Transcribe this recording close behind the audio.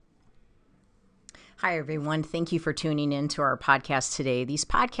Hi, everyone. Thank you for tuning in to our podcast today. These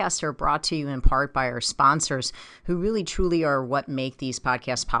podcasts are brought to you in part by our sponsors who really truly are what make these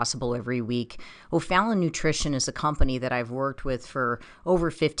podcasts possible every week. O'Fallon Nutrition is a company that I've worked with for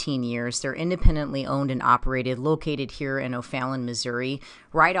over 15 years. They're independently owned and operated, located here in O'Fallon, Missouri,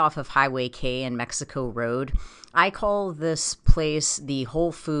 right off of Highway K and Mexico Road. I call this place the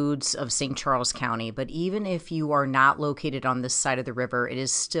Whole Foods of St. Charles County, but even if you are not located on this side of the river, it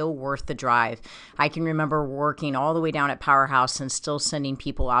is still worth the drive. I can remember working all the way down at Powerhouse and still sending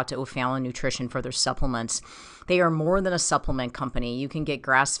people out to O'Fallon Nutrition for their supplements. They are more than a supplement company. You can get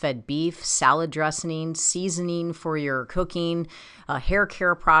grass-fed beef, salad dressing, seasoning for your cooking, hair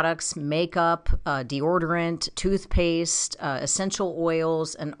care products, makeup, deodorant, toothpaste, essential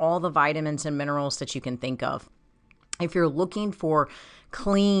oils, and all the vitamins and minerals that you can think of. If you're looking for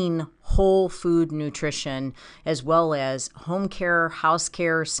clean, whole food nutrition, as well as home care, house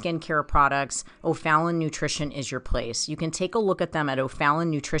care, skincare products, O'Fallon Nutrition is your place. You can take a look at them at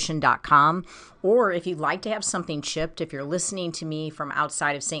o'fallonnutrition.com, or if you'd like to have something shipped, if you're listening to me from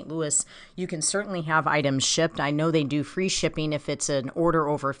outside of St. Louis, you can certainly have items shipped. I know they do free shipping if it's an order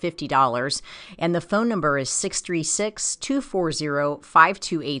over $50, and the phone number is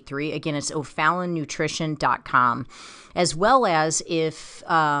 636-240-5283. Again, it's o'fallonnutrition.com. As well as if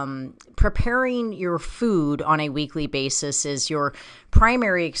preparing your food on a weekly basis is your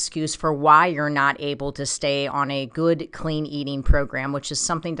primary excuse for why you're not able to stay on a good, clean eating program, which is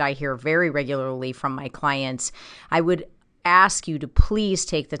something that I hear very regularly from my clients, I would ask you to please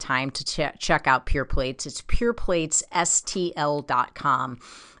take the time to check out Pure Plates. It's pureplatesstl.com.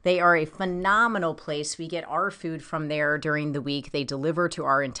 They are a phenomenal place. We get our food from there during the week. They deliver to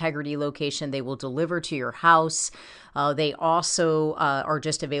our Integrity location. They will deliver to your house. They also are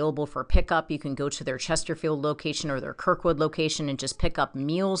just available for pickup. You can go to their Chesterfield location or their Kirkwood location and just pick up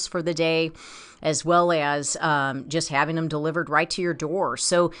meals for the day, as well as just having them delivered right to your door.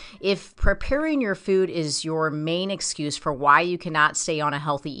 So if preparing your food is your main excuse for why you cannot stay on a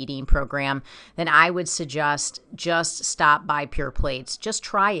healthy eating program, then I would suggest just stop by Pure Plates. Just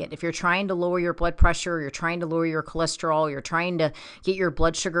try it. If you're trying to lower your blood pressure, you're trying to lower your cholesterol, you're trying to get your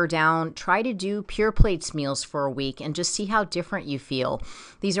blood sugar down, try to do Pure Plates meals for a week and just see how different you feel.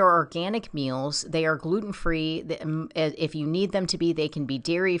 These are organic meals. They are gluten-free. If you need them to be, they can be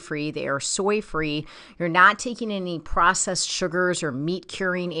dairy-free. They are soy-free. You're not taking any processed sugars or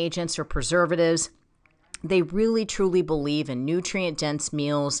meat-curing agents or preservatives. They really, truly believe in nutrient-dense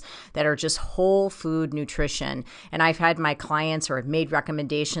meals that are just whole food nutrition. And I've had my clients, or I've made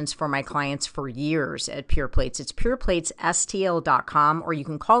recommendations for my clients for years at Pure Plates. It's pureplatesstl.com, or you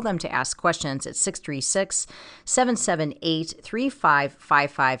can call them to ask questions at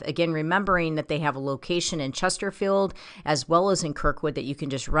 636-778-3555. Again, remembering that they have a location in Chesterfield as well as in Kirkwood that you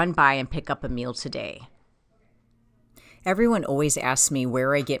can just run by and pick up a meal today. Everyone always asks me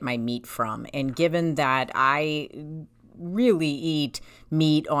where I get my meat from, and given that I really eat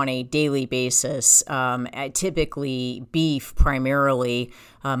meat on a daily basis, typically beef primarily,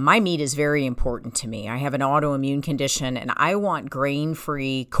 my meat is very important to me. I have an autoimmune condition and I want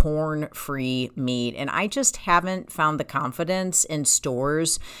grain-free, corn-free meat, and I just haven't found the confidence in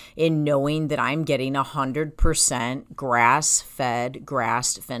stores in knowing that I'm getting 100% grass-fed,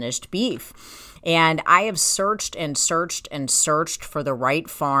 grass-finished beef. And I have searched and searched and searched for the right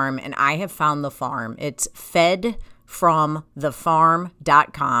farm, and I have found the farm. It's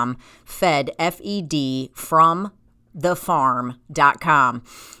fedfromthefarm.com, fed, F-E-D, from thefarm.com.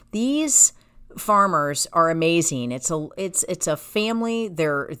 These farmers are amazing. It's a family.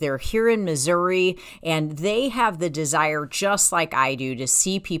 They're here in Missouri, and they have the desire, just like I do, to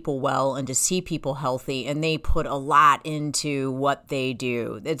see people well and to see people healthy, and they put a lot into what they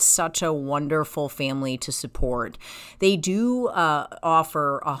do. It's such a wonderful family to support. They do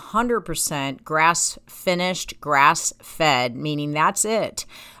offer 100% grass-finished, grass-fed, meaning that's it.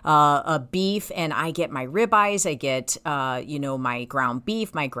 A beef, and I get my ribeyes, I get my ground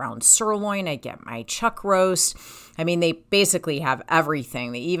beef, my ground sirloin, I get my chuck roast. I mean, they basically have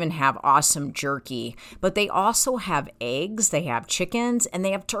everything. They even have awesome jerky, but they also have eggs, they have chickens, and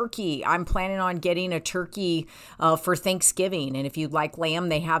they have turkey. I'm planning on getting a turkey for Thanksgiving, and if you'd like lamb,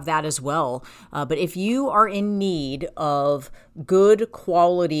 they have that as well. But if you are in need of good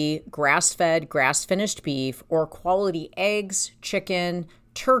quality grass-fed, grass-finished beef, or quality eggs, chicken,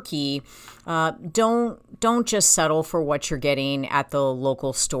 turkey, don't just settle for what you're getting at the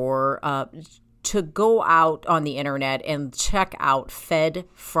local store. to go out on the internet and check out Fed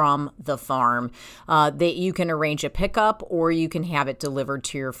from the Farm. That you can arrange a pickup or you can have it delivered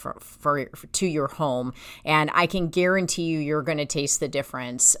to your home. And I can guarantee you're going to taste the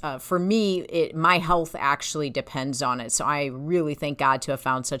difference. For me, my health actually depends on it. So I really thank God to have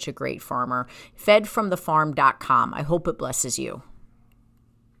found such a great farmer. Fedfromthefarm.com. I hope it blesses you.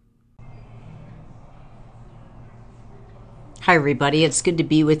 Hi, everybody. It's good to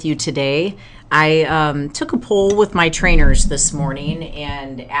be with you today. I took a poll with my trainers this morning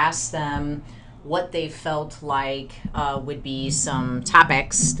and asked them what they felt like would be some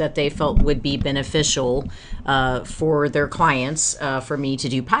topics that they felt would be beneficial for their clients for me to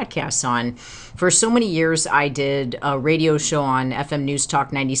do podcasts on. For so many years, I did a radio show on FM News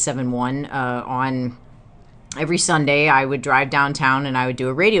Talk 97.1 on every Sunday. I would drive downtown and I would do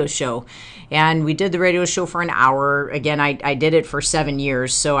a radio show. And we did the radio show for an hour. Again, I did it for 7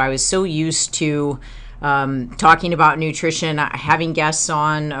 years. So I was so used to talking about nutrition, having guests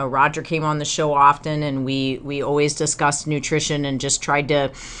on. Roger came on the show often, and we always discussed nutrition and just tried to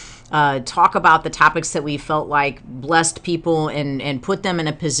talk about the topics that we felt like blessed people and put them in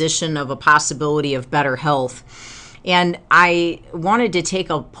a position of a possibility of better health. And I wanted to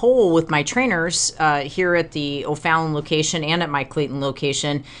take a poll with my trainers here at the O'Fallon location and at my Clayton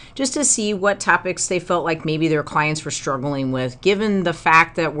location just to see what topics they felt like maybe their clients were struggling with, given the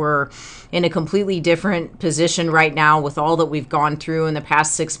fact that we're in a completely different position right now with all that we've gone through in the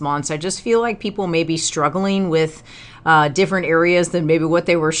past 6 months. I just feel like people may be struggling with different areas than maybe what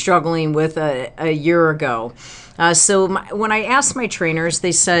they were struggling with a year ago. When I asked my trainers,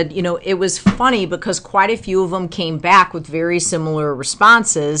 they said, it was funny because quite a few of them came back with very similar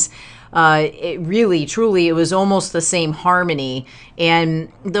responses. It was almost the same harmony.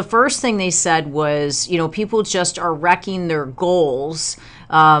 And the first thing they said was, people just are wrecking their goals,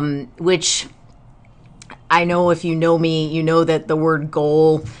 which I know if you know me, you know that the word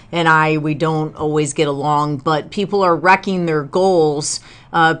goal and we don't always get along, but people are wrecking their goals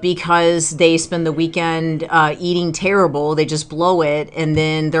because they spend the weekend eating terrible. They just blow it, and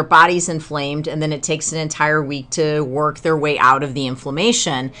then their body's inflamed, and then it takes an entire week to work their way out of the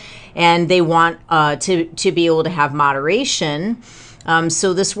inflammation. And they want to be able to have moderation.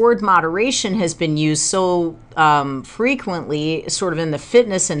 So this word moderation has been used so frequently sort of in the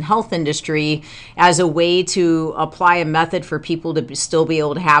fitness and health industry as a way to apply a method for people to still be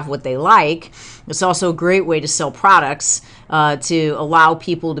able to have what they like. It's also a great way to sell products to allow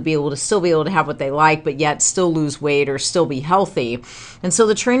people to be able to have what they like, but yet still lose weight or still be healthy. And so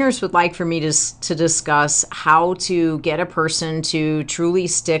the trainers would like for me to discuss how to get a person to truly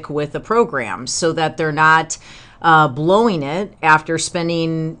stick with the program so that they're not blowing it after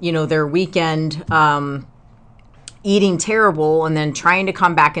spending, their weekend eating terrible and then trying to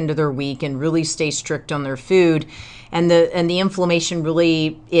come back into their week and really stay strict on their food. And the inflammation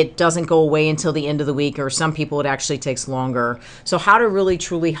really, it doesn't go away until the end of the week, or some people it actually takes longer. So how to really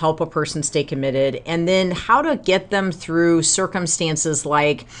truly help a person stay committed, and then how to get them through circumstances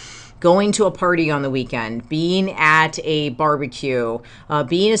like going to a party on the weekend, being at a barbecue,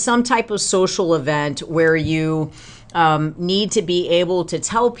 being at some type of social event where you need to be able to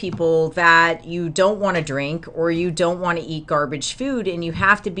tell people that you don't want to drink or you don't want to eat garbage food, and you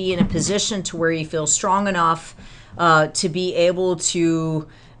have to be in a position to where you feel strong enough to be able to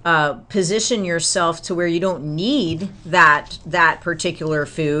position yourself to where you don't need that particular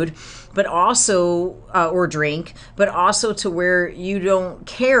food, but also or drink, but also to where you don't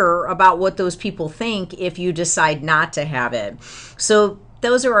care about what those people think if you decide not to have it. So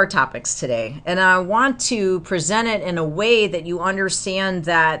those are our topics today, and I want to present it in a way that you understand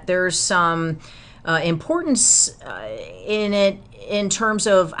that there's some importance in it in terms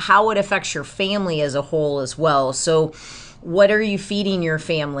of how it affects your family as a whole as well. So what are you feeding your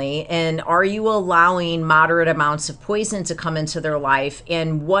family, and are you allowing moderate amounts of poison to come into their life,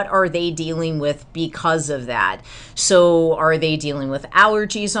 and what are they dealing with because of that? So are they dealing with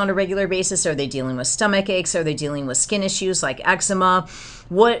allergies on a regular basis? Are they dealing with stomach aches? Are they dealing with skin issues like eczema?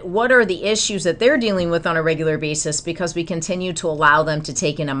 What are the issues that they're dealing with on a regular basis because we continue to allow them to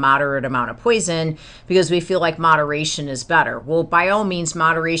take in a moderate amount of poison because we feel like moderation is better? Well, by all means,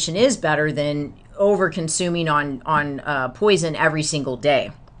 moderation is better than over consuming on poison every single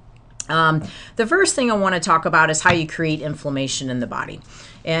day. The first thing I want to talk about is how you create inflammation in the body.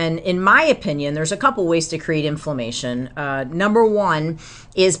 And in my opinion, there's a couple ways to create inflammation. Number one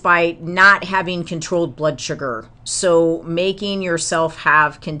is by not having controlled blood sugar So making yourself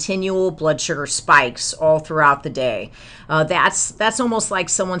have continual blood sugar spikes all throughout the day. That's almost like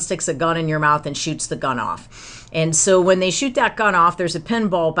someone sticks a gun in your mouth and shoots the gun off. And so when they shoot that gun off, there's a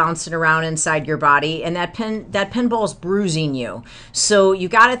pinball bouncing around inside your body, and that pinball is bruising you. So you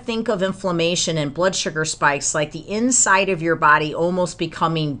got to think of inflammation and blood sugar spikes like the inside of your body almost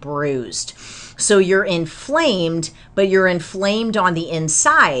becoming bruised. So you're inflamed, but you're inflamed on the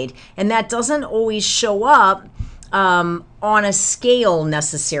inside, and that doesn't always show up on a scale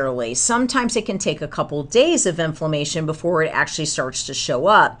necessarily. Sometimes it can take a couple days of inflammation before it actually starts to show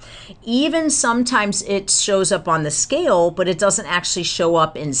up. Even sometimes it shows up on the scale, but it doesn't actually show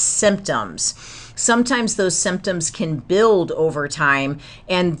up in symptoms. Sometimes those symptoms can build over time,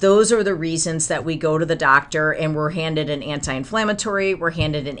 and those are the reasons that we go to the doctor and we're handed an anti-inflammatory, we're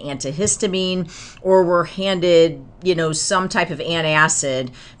handed an antihistamine, or we're handed, some type of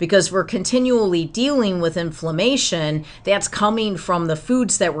antacid, because we're continually dealing with inflammation that's coming from the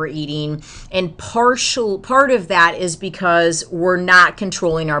foods that we're eating. And part of that is because we're not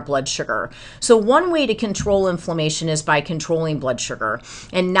controlling our blood sugar. So one way to control inflammation is by controlling blood sugar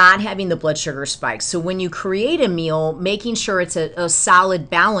and not having the blood sugar spikes. So when you create a meal, making sure it's a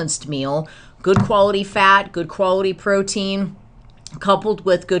solid, balanced meal, good quality fat, good quality protein, coupled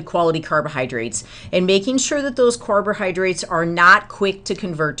with good quality carbohydrates, and making sure that those carbohydrates are not quick to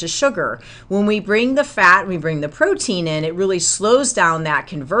convert to sugar. When we bring the fat, we bring the protein in, it really slows down that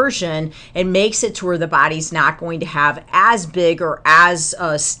conversion and makes it to where the body's not going to have as big or as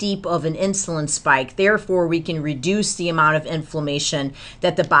steep of an insulin spike. Therefore, we can reduce the amount of inflammation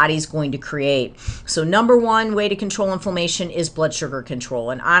that the body's going to create. So number one way to control inflammation is blood sugar control.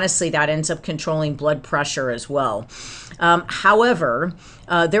 And honestly, that ends up controlling blood pressure as well. However,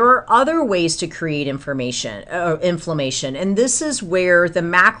 there are other ways to create inflammation, and this is where the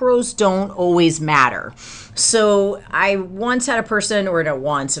macros don't always matter. So I once had a person, or not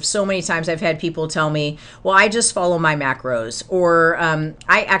once, so many times I've had people tell me, well, I just follow my macros, or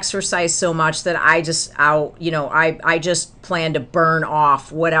I exercise so much that I just I just plan to burn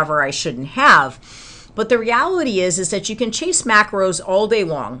off whatever I shouldn't have. But the reality is that you can chase macros all day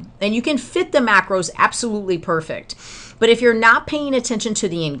long, and you can fit the macros absolutely perfect. But if you're not paying attention to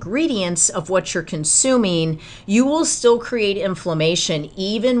the ingredients of what you're consuming, you will still create inflammation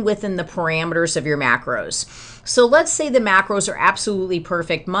even within the parameters of your macros. So let's say the macros are absolutely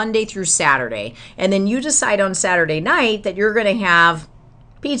perfect Monday through Saturday, and then you decide on Saturday night that you're going to have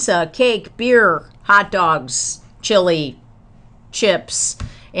pizza, cake, beer, hot dogs, chili, chips,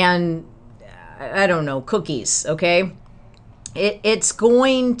 and I don't know, cookies, okay? It's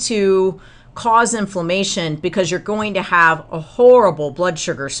going to cause inflammation because you're going to have a horrible blood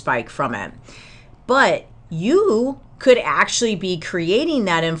sugar spike from it. But you could actually be creating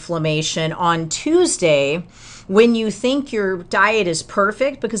that inflammation on Tuesday when you think your diet is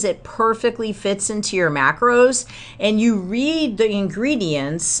perfect because it perfectly fits into your macros, and you read the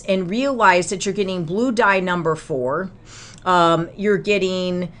ingredients and realize that you're getting blue dye number 4, you're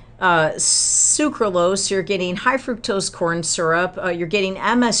getting sucralose, you're getting high fructose corn syrup, you're getting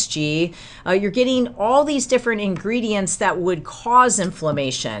MSG, you're getting all these different ingredients that would cause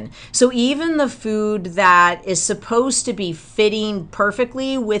inflammation. So even the food that is supposed to be fitting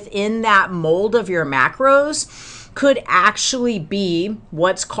perfectly within that mold of your macros could actually be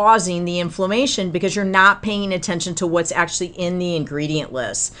what's causing the inflammation because you're not paying attention to what's actually in the ingredient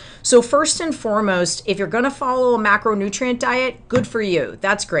list. So first and foremost, if you're going to follow a macronutrient diet, good for you.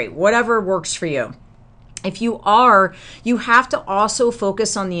 That's great. Whatever works for you. If you are, you have to also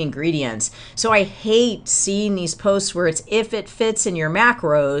focus on the ingredients. So I hate seeing these posts where it's if it fits in your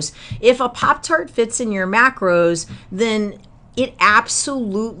macros. If a Pop-Tart fits in your macros, then it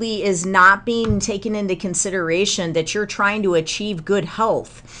absolutely is not being taken into consideration that you're trying to achieve good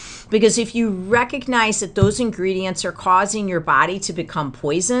health. Because if you recognize that those ingredients are causing your body to become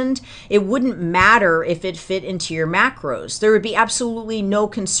poisoned, it wouldn't matter if it fit into your macros. There would be absolutely no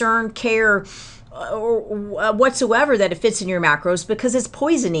concern, care, or whatsoever that it fits in your macros because it's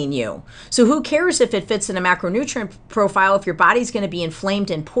poisoning you. So who cares if it fits in a macronutrient profile if your body's going to be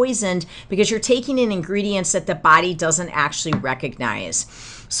inflamed and poisoned because you're taking in ingredients that the body doesn't actually recognize.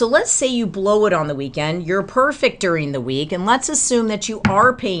 So let's say you blow it on the weekend, you're perfect during the week, and let's assume that you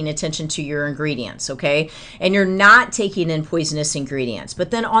are paying attention to your ingredients, okay? And you're not taking in poisonous ingredients.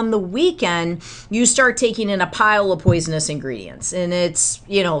 But then on the weekend, you start taking in a pile of poisonous ingredients. And it's,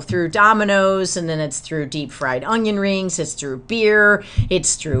 through Domino's, and then it's through deep fried onion rings, it's through beer,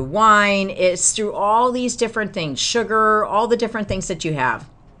 it's through wine, it's through all these different things, sugar, all the different things that you have.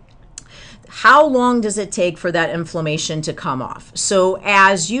 how long does it take for that inflammation to come off? So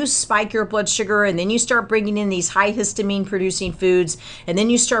as you spike your blood sugar and then you start bringing in these high histamine producing foods and then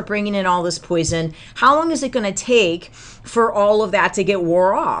you start bringing in all this poison, how long is it going to take for all of that to get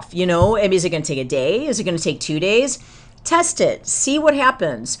wore off? Is it going to take a day? Is it going to take 2 days? Test it. See what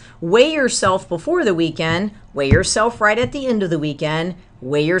happens. Weigh yourself before the weekend. Weigh yourself right at the end of the weekend.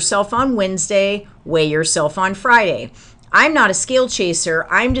 Weigh yourself on Wednesday. Weigh yourself on Friday. I'm not a scale chaser.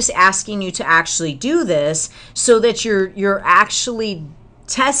 I'm just asking you to actually do this so that you're actually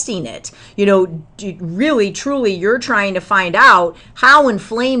testing it. Really, truly, you're trying to find out how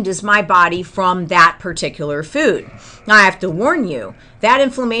inflamed is my body from that particular food. Now, I have to warn you, that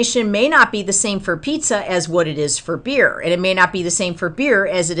inflammation may not be the same for pizza as what it is for beer. And it may not be the same for beer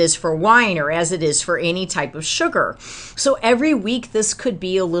as it is for wine or as it is for any type of sugar. So every week, this could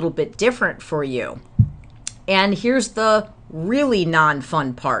be a little bit different for you. And here's the really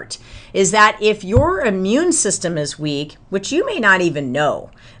non-fun part, is that if your immune system is weak, which you may not even know,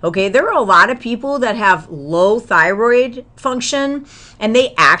 okay, there are a lot of people that have low thyroid function and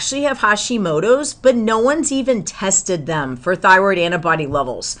they actually have Hashimoto's, but no one's even tested them for thyroid antibody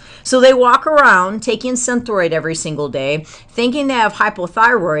levels. So they walk around taking Synthroid every single day, thinking they have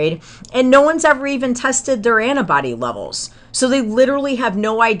hypothyroid, and no one's ever even tested their antibody levels. So they literally have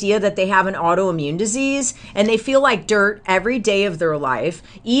no idea that they have an autoimmune disease, and they feel like dirt every day of their life,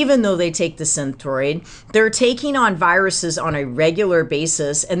 even though they take the Synthroid. They're taking on viruses on a regular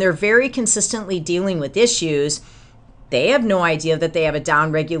basis, and they're very consistently dealing with issues. They have no idea that they have a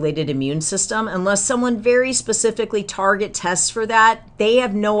downregulated immune system unless someone very specifically target tests for that. They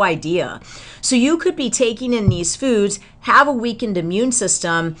have no idea. So you could be taking in these foods, have a weakened immune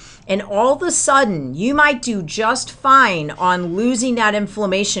system, and all of a sudden you might do just fine on losing that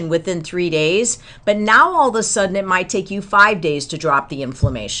inflammation within 3 days, but now all of a sudden it might take you 5 days to drop the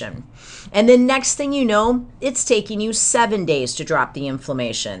inflammation. And then next thing you know, it's taking you 7 days to drop the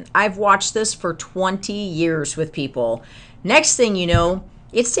inflammation. I've watched this for 20 years with people. Next thing you know,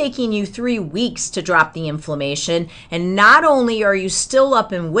 it's taking you 3 weeks to drop the inflammation. And not only are you still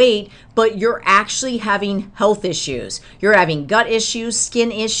up in weight, but you're actually having health issues. You're having gut issues,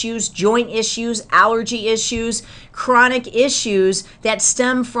 skin issues, joint issues, allergy issues, chronic issues that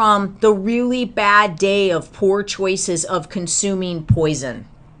stem from the really bad day of poor choices of consuming poison.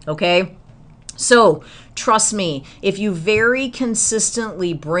 Okay? So trust me, if you very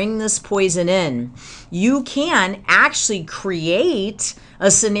consistently bring this poison in, you can actually create a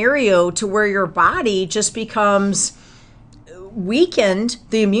scenario to where your body just becomes weakened.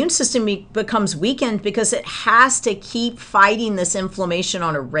 The immune system becomes weakened because it has to keep fighting this inflammation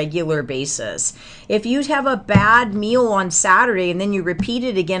on a regular basis. If you have a bad meal on Saturday and then you repeat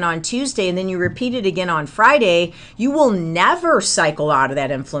it again on Tuesday and then you repeat it again on Friday, you will never cycle out of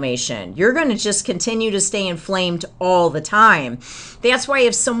that inflammation. You're going to just continue to stay inflamed all the time. That's why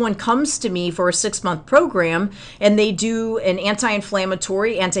if someone comes to me for a 6-month program and they do an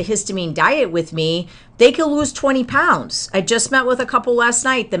anti-inflammatory, antihistamine diet with me, they could lose 20 pounds. I just met with a couple last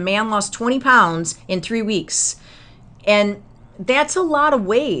night. The man lost 20 pounds in 3 weeks. And that's a lot of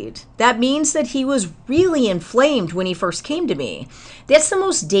weight. That means that he was really inflamed when he first came to me. That's the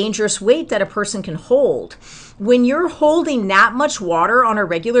most dangerous weight that a person can hold. When you're holding that much water on a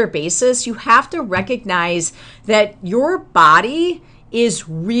regular basis, you have to recognize that your body is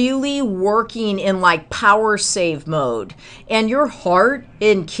really working in like power save mode, and your heart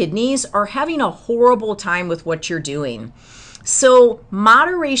and kidneys are having a horrible time with what you're doing. So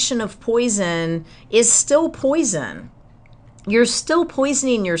moderation of poison is still poison. You're still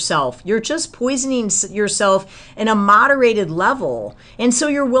poisoning yourself. You're just poisoning yourself in a moderated level. And so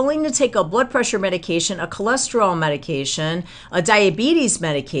you're willing to take a blood pressure medication, a cholesterol medication, a diabetes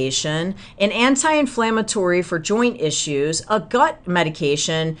medication, an anti-inflammatory for joint issues, a gut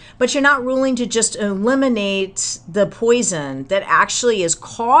medication, but you're not willing to just eliminate the poison that actually is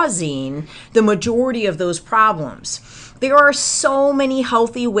causing the majority of those problems. There are so many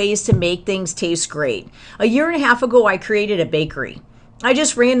healthy ways to make things taste great. A year and a half ago, I created a bakery. I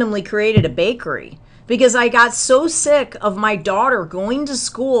just randomly created a bakery because I got so sick of my daughter going to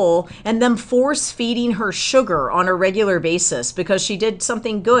school and them force feeding her sugar on a regular basis because she did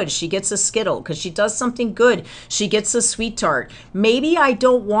something good. She gets a Skittle. Because she does something good, she gets a Sweet Tart. Maybe I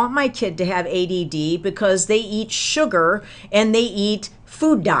don't want my kid to have ADD because they eat sugar and they eat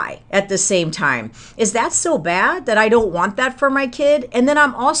food dye at the same time. Is that so bad that I don't want that for my kid? And then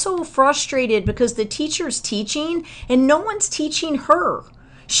I'm also frustrated because the teacher's teaching and no one's teaching her.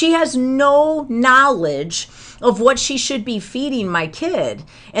 She has no knowledge of what she should be feeding my kid.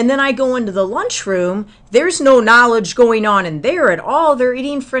 And then I go into the lunchroom, there's no knowledge going on in there at all. They're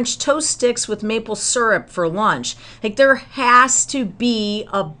eating French toast sticks with maple syrup for lunch. Like, there has to be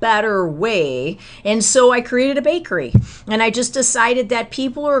a better way. And so I created a bakery, and I just decided that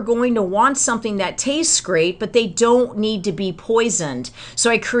people are going to want something that tastes great, but they don't need to be poisoned. So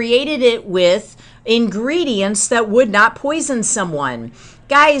I created it with ingredients that would not poison someone.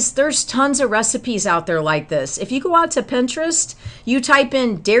 Guys, there's tons of recipes out there like this. If you go out to Pinterest, you type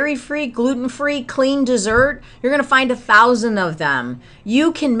in dairy-free, gluten-free, clean dessert, you're going to find 1,000 of them.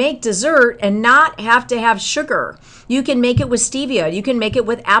 You can make dessert and not have to have sugar. You can make it with stevia. You can make it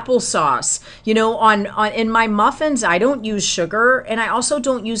with applesauce. You know, in my muffins, I don't use sugar, and I also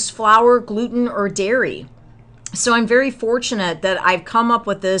don't use flour, gluten, or dairy. So I'm very fortunate that I've come up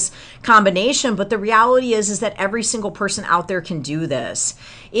with this combination, but the reality is that every single person out there can do this.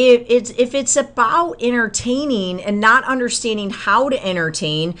 If it's about entertaining and not understanding how to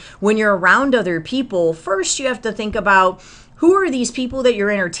entertain when you're around other people, first you have to think about, who are these people that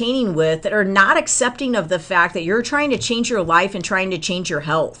you're entertaining with that are not accepting of the fact that you're trying to change your life and trying to change your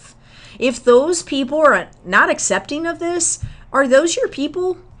health? If those people are not accepting of this, are those your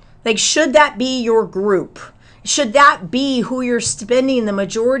people? Like, should that be your group? Should that be who you're spending the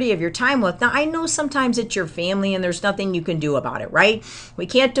majority of your time with? Now, I know sometimes it's your family and there's nothing you can do about it, right? We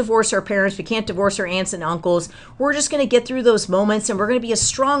can't divorce our parents. We can't divorce our aunts and uncles. We're just going to get through those moments, and we're going to be as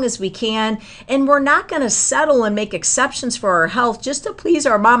strong as we can. And we're not going to settle and make exceptions for our health just to please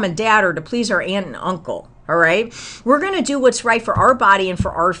our mom and dad or to please our aunt and uncle. All right. We're going to do what's right for our body and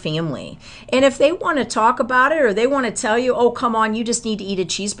for our family. And if they want to talk about it, or they want to tell you, oh, come on, you just need to eat a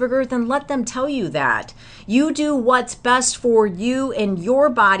cheeseburger, then let them tell you that. You do what's best for you and your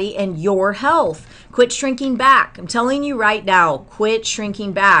body and your health. Quit shrinking back. I'm telling you right now, quit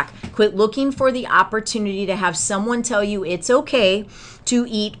shrinking back. Quit looking for the opportunity to have someone tell you it's okay to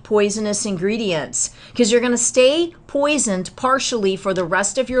eat poisonous ingredients, because you're going to stay poisoned partially for the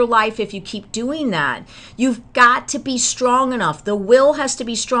rest of your life if you keep doing that. You've got to be strong enough. The will has to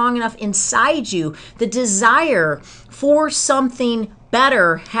be strong enough inside you. The desire for something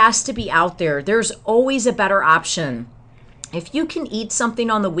better has to be out there. There's always a better option. If you can eat something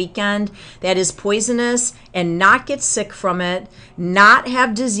on the weekend that is poisonous and not get sick from it, not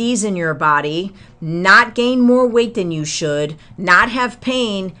have disease in your body, not gain more weight than you should, not have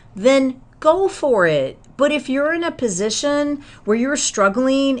pain, then go for it. But if you're in a position where you're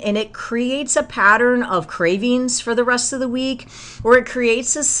struggling and it creates a pattern of cravings for the rest of the week, or it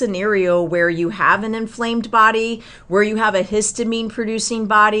creates a scenario where you have an inflamed body, where you have a histamine producing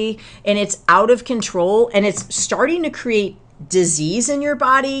body, and it's out of control and it's starting to create disease in your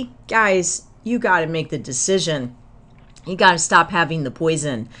body, guys, you got to make the decision. You got to stop having the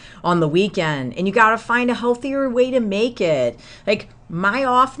poison on the weekend, and you got to find a healthier way to make it. Like my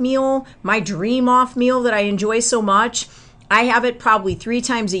off meal, my dream off meal that I enjoy so much, I have it probably 3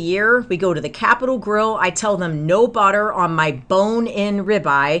 times a year. We go to the Capitol Grill. I tell them no butter on my bone-in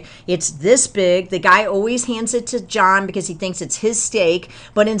ribeye. It's this big. The guy always hands it to John because he thinks it's his steak,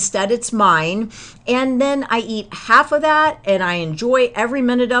 but instead it's mine. And then I eat half of that, and I enjoy every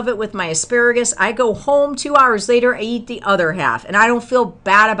minute of it with my asparagus. I go home 2 hours later, I eat the other half, and I don't feel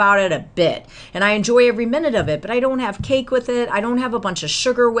bad about it a bit. And I enjoy every minute of it, but I don't have cake with it. I don't have a bunch of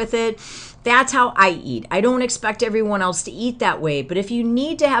sugar with it. That's how I eat. I don't expect everyone else to eat that way, but if you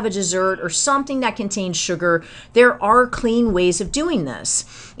need to have a dessert or something that contains sugar, there are clean ways of doing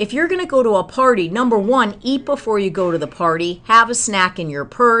this. If you're going to go to a party, number one, eat before you go to the party. Have a snack in your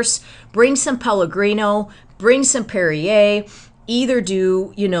purse. Bring some Pellegrino. Bring some Perrier. Either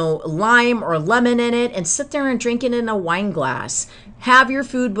do, lime or lemon in it, and sit there and drink it in a wine glass. Have your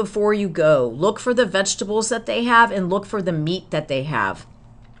food before you go. Look for the vegetables that they have and look for the meat that they have.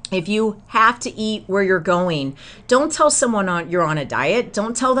 If you have to eat where you're going, don't tell someone you're on a diet.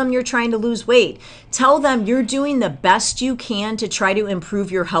 Don't tell them you're trying to lose weight. Tell them you're doing the best you can to try to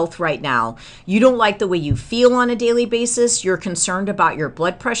improve your health right now. You don't like the way you feel on a daily basis. You're concerned about your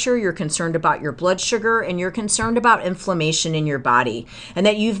blood pressure. You're concerned about your blood sugar, and you're concerned about inflammation in your body. And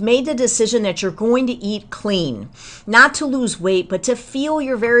that you've made the decision that you're going to eat clean, not to lose weight, but to feel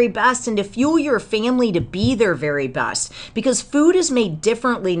your very best and to fuel your family to be their very best. Because food is made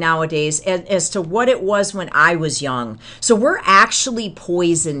differently nowadays as to what it was when I was young. So we're actually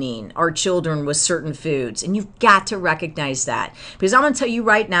poisoning our children with certain foods, and you've got to recognize that. Because I'm going to tell you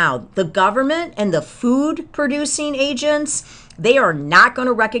right now, the government and the food producing agents, they are not going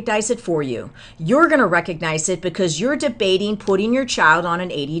to recognize it for you. You're going to recognize it because you're debating putting your child on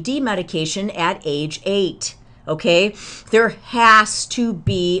an ADD medication at age 8. okay? There has to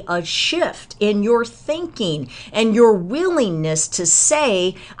be a shift in your thinking and your willingness to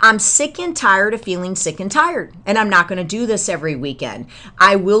say, I'm sick and tired of feeling sick and tired, and I'm not going to do this every weekend.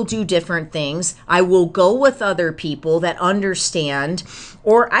 I will do different things. I will go with other people that understand,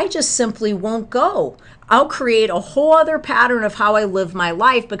 or I just simply won't go. I'll create a whole other pattern of how I live my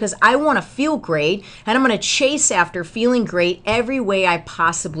life because I want to feel great, and I'm going to chase after feeling great every way I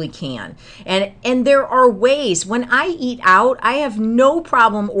possibly can. And there are ways. When I eat out, I have no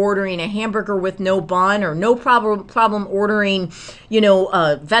problem ordering a hamburger with no bun, or no problem ordering,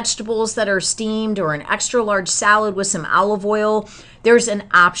 vegetables that are steamed, or an extra large salad with some olive oil. There's an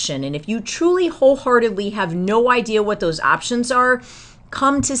option. And if you truly wholeheartedly have no idea what those options are,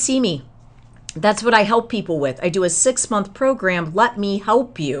 come to see me. That's what I help people with. I do a 6-month program. Let me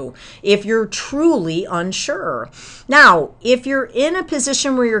help you if you're truly unsure. Now, if you're in a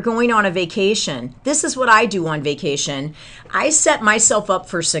position where you're going on a vacation, this is what I do on vacation. I set myself up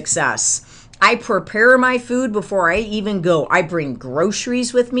for success. I prepare my food before I even go. I bring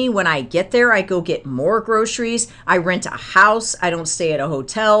groceries with me. When I get there, I go get more groceries. I rent a house. I don't stay at a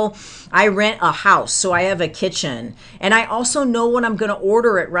hotel. I rent a house, so I have a kitchen. And I also know what I'm going to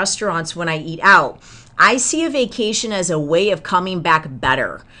order at restaurants when I eat out. I see a vacation as a way of coming back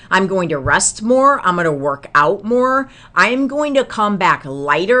better. I'm going to rest more. I'm going to work out more. I am going to come back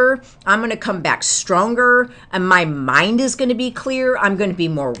lighter. I'm going to come back stronger. And my mind is going to be clear. I'm going to be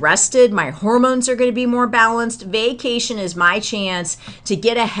more rested. My hormones are going to be more balanced. Vacation is my chance to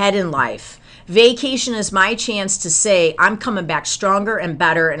get ahead in life. Vacation is my chance to say, I'm coming back stronger and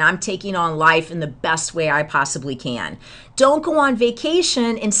better, and I'm taking on life in the best way I possibly can. Don't go on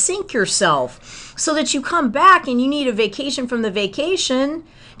vacation and sink yourself so that you come back and you need a vacation from the vacation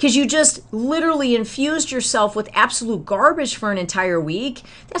because you just literally infused yourself with absolute garbage for an entire week.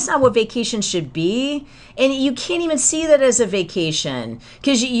 That's not what vacation should be. And you can't even see that as a vacation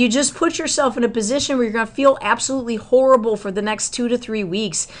because you just put yourself in a position where you're going to feel absolutely horrible for the next 2 to 3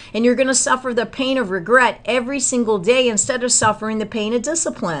 weeks. And you're going to suffer the pain of regret every single day instead of suffering the pain of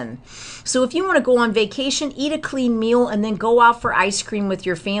discipline. So if you want to go on vacation, eat a clean meal and then go out for ice cream with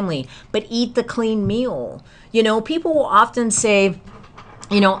your family. But eat the clean meal. People will often say,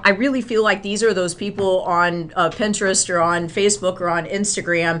 I really feel like these are those people on Pinterest or on Facebook or on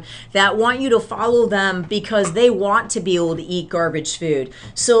Instagram that want you to follow them because they want to be able to eat garbage food.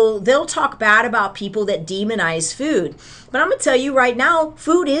 So they'll talk bad about people that demonize food. But I'm going to tell you right now,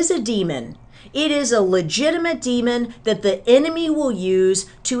 food is a demon. It is a legitimate demon that the enemy will use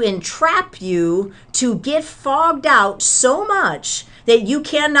to entrap you to get fogged out so much that you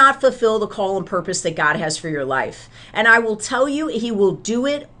cannot fulfill the call and purpose that God has for your life. And I will tell you, he will do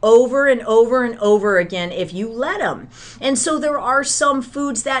it over and over and over again if you let him. And so there are some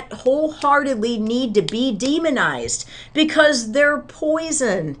foods that wholeheartedly need to be demonized because they're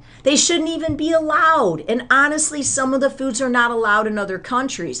poison. They shouldn't even be allowed. And honestly, some of the foods are not allowed in other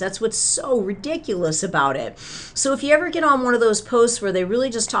countries. That's what's so ridiculous about it. So if you ever get on one of those posts where they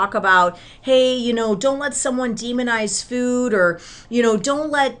really just talk about, hey, don't let someone demonize food, or don't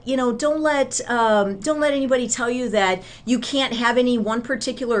let anybody tell you that you can't have any one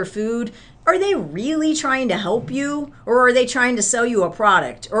particular food. Are they really trying to help you, or are they trying to sell you a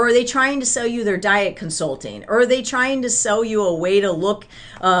product, or are they trying to sell you their diet consulting, or are they trying to sell you a way to look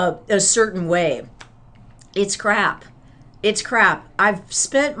a certain way? It's crap. It's crap. I've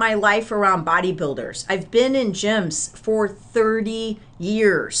spent my life around bodybuilders. I've been in gyms for 30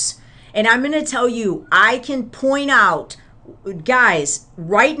 years. And I'm going to tell you, I can point out guys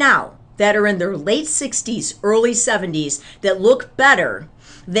right now that are in their late 60s, early 70s that look better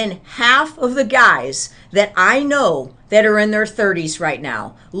than half of the guys that I know that are in their 30s right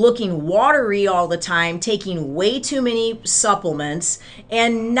now, looking watery all the time, taking way too many supplements,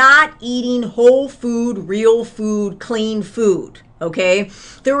 and not eating whole food, real food, clean food. Okay?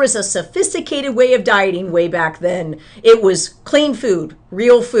 There was a sophisticated way of dieting way back then. It was clean food,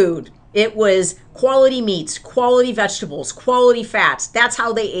 real food. It was quality meats, quality vegetables, quality fats. That's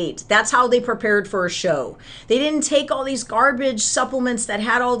how they ate. That's how they prepared for a show. They didn't take all these garbage supplements that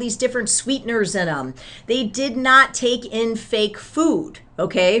had all these different sweeteners in them. They did not take in fake food,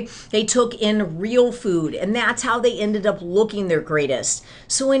 okay? They took in real food, and that's how they ended up looking their greatest.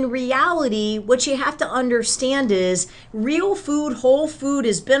 So in reality, what you have to understand is real food, whole food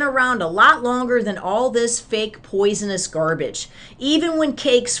has been around a lot longer than all this fake poisonous garbage. Even when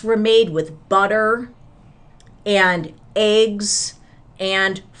cakes were made with butter and eggs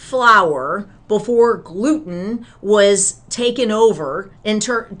and flour before gluten was taken over and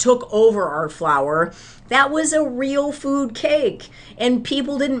took over our flour. That was a real food cake, and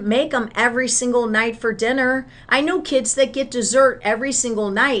people didn't make them every single night for dinner. I know kids that get dessert every single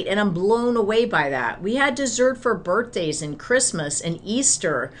night, and I'm blown away by that. We had dessert for birthdays and Christmas and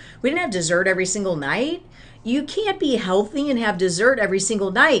Easter. We didn't have dessert every single night. You can't be healthy and have dessert every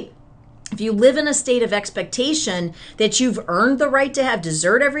single night. If you live in a state of expectation that you've earned the right to have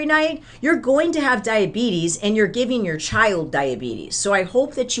dessert every night, you're going to have diabetes, and you're giving your child diabetes. So I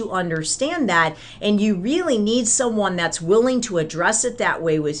hope that you understand that, and you really need someone that's willing to address it that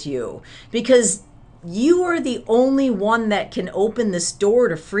way with you, because you are the only one that can open this door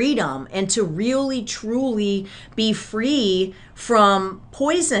to freedom and to really, truly be free from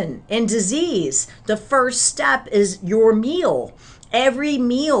poison and disease. The first step is your meal. Every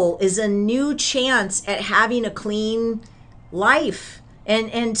meal is a new chance at having a clean life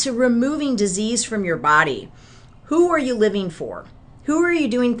and to removing disease from your body. Who are you living for? Who are you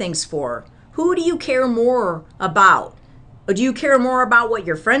doing things for? Who do you care more about? Or do you care more about what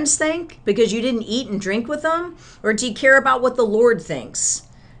your friends think because you didn't eat and drink with them? Or do you care about what the Lord thinks?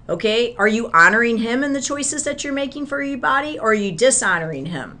 Okay, are you honoring him in the choices that you're making for your body? Or are you dishonoring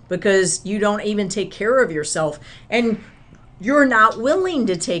him because you don't even take care of yourself and you're not willing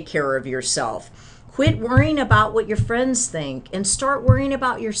to take care of yourself? Quit worrying about what your friends think and start worrying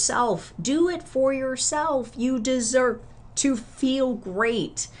about yourself. Do it for yourself. You deserve to feel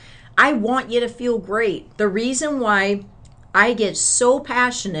great. I want you to feel great. The reason why I get so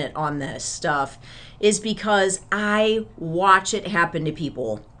passionate on this stuff is because I watch it happen to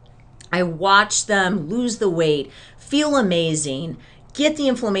people. I watch them lose the weight, feel amazing, get the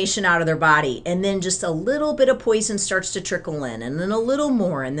inflammation out of their body, and then just a little bit of poison starts to trickle in, and then a little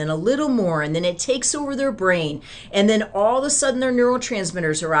more, and then a little more, and then it takes over their brain, and then all of a sudden their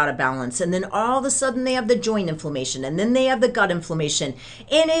neurotransmitters are out of balance, and then all of a sudden they have the joint inflammation, and then they have the gut inflammation,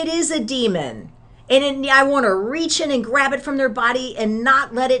 and it is a demon. And I want to reach in and grab it from their body and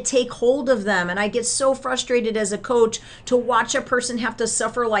not let it take hold of them. And I get so frustrated as a coach to watch a person have to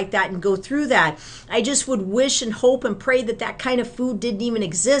suffer like that and go through that. I just would wish and hope and pray that that kind of food didn't even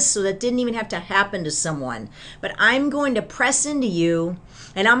exist, so that didn't even have to happen to someone. But I'm going to press into you,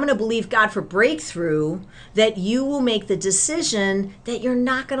 and I'm going to believe God for breakthrough, that you will make the decision that you're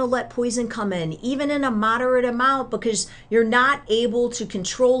not going to let poison come in, even in a moderate amount, because you're not able to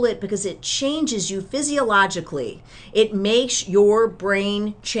control it, because it changes you physiologically. It makes your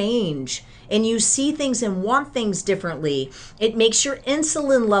brain change, and you see things and want things differently. It makes your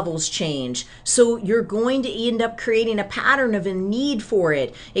insulin levels change. So you're going to end up creating a pattern of a need for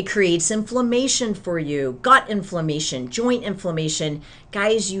it. It creates inflammation for you, gut inflammation, joint inflammation.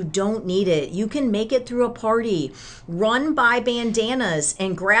 Guys, you don't need it. You can make it through a party. Run by bandanas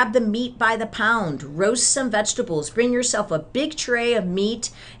and grab the meat by the pound. Roast some vegetables. Bring yourself a big tray of meat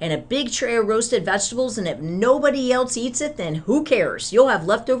and a big tray of roasted vegetables. And if nobody else eats it, then who cares? You'll have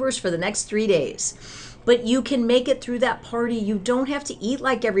leftovers for the next 3 days. But you can make it through that party. You don't have to eat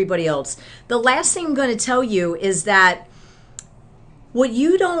like everybody else. The last thing I'm going to tell you is that what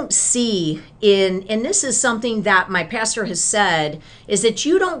you don't see and this is something that my pastor has said, is that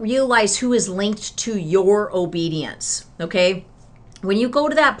you don't realize who is linked to your obedience, okay? When you go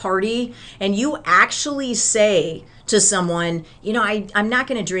to that party and you actually say to someone, you know, I'm not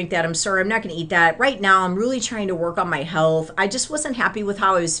going to drink that. I'm sorry, I'm not going to eat that. Right now, I'm really trying to work on my health. I just wasn't happy with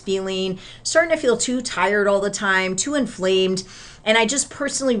how I was feeling, starting to feel too tired all the time, too inflamed. And I just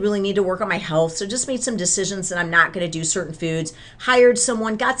personally really need to work on my health. So just made some decisions that I'm not going to do certain foods, hired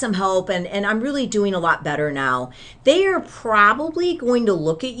someone, got some help, and I'm really doing a lot better now. They are probably going to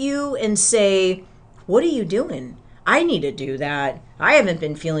look at you and say, what are you doing? I need to do that. I haven't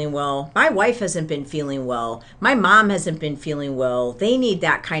been feeling well. My wife hasn't been feeling well. My mom hasn't been feeling well. They need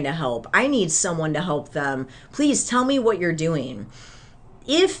that kind of help. I need someone to help them. Please tell me what you're doing.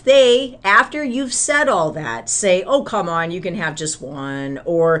 If they, after you've said all that, say, oh, come on, you can have just one,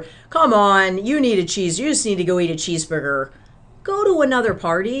 or come on, you need a cheese, you just need to go eat a cheeseburger, go to another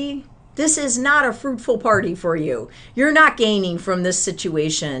party. This is not a fruitful party for you. You're not gaining from this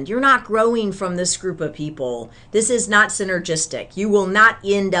situation. You're not growing from this group of people. This is not synergistic. You will not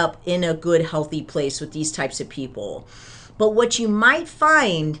end up in a good, healthy place with these types of people. But what you might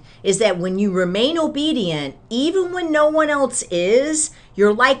find is that when you remain obedient, even when no one else is,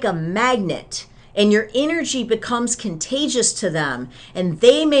 you're like a magnet, and your energy becomes contagious to them, and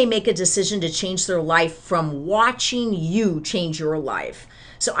they may make a decision to change their life from watching you change your life.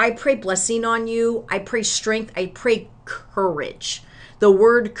 So I pray blessing on you. I pray strength. I pray courage. the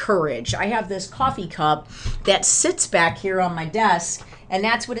word courage. I have this coffee cup that sits back here on my desk, and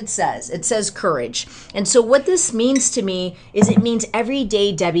that's what it says. It says courage. And so what this means to me is it means every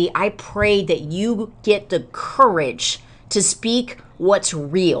day, Debbie, I pray that you get the courage to speak what's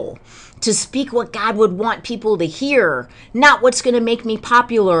real, to speak what God would want people to hear, not what's going to make me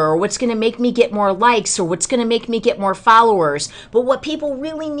popular or what's going to make me get more likes or what's going to make me get more followers, but what people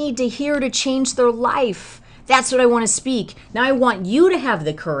really need to hear to change their life. That's what I want to speak. Now I want you to have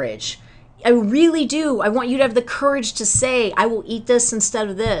the courage. I really do. I want you to have the courage to say, I will eat this instead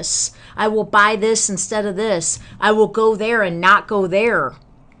of this. I will buy this instead of this. I will go there and not go there.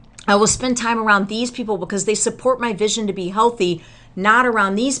 I will spend time around these people because they support my vision to be healthy, not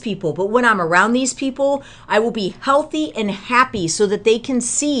around these people. But when I'm around these people, I will be healthy and happy so that they can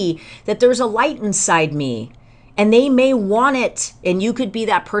see that there's a light inside me and they may want it. And you could be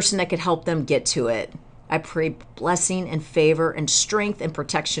that person that could help them get to it. I pray blessing and favor and strength and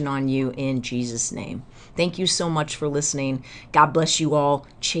protection on you in Jesus' name. Thank you so much for listening. God bless you all.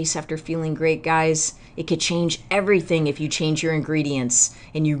 Chase after feeling great, guys. It could change everything if you change your ingredients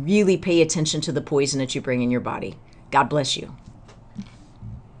and you really pay attention to the poison that you bring in your body. God bless you.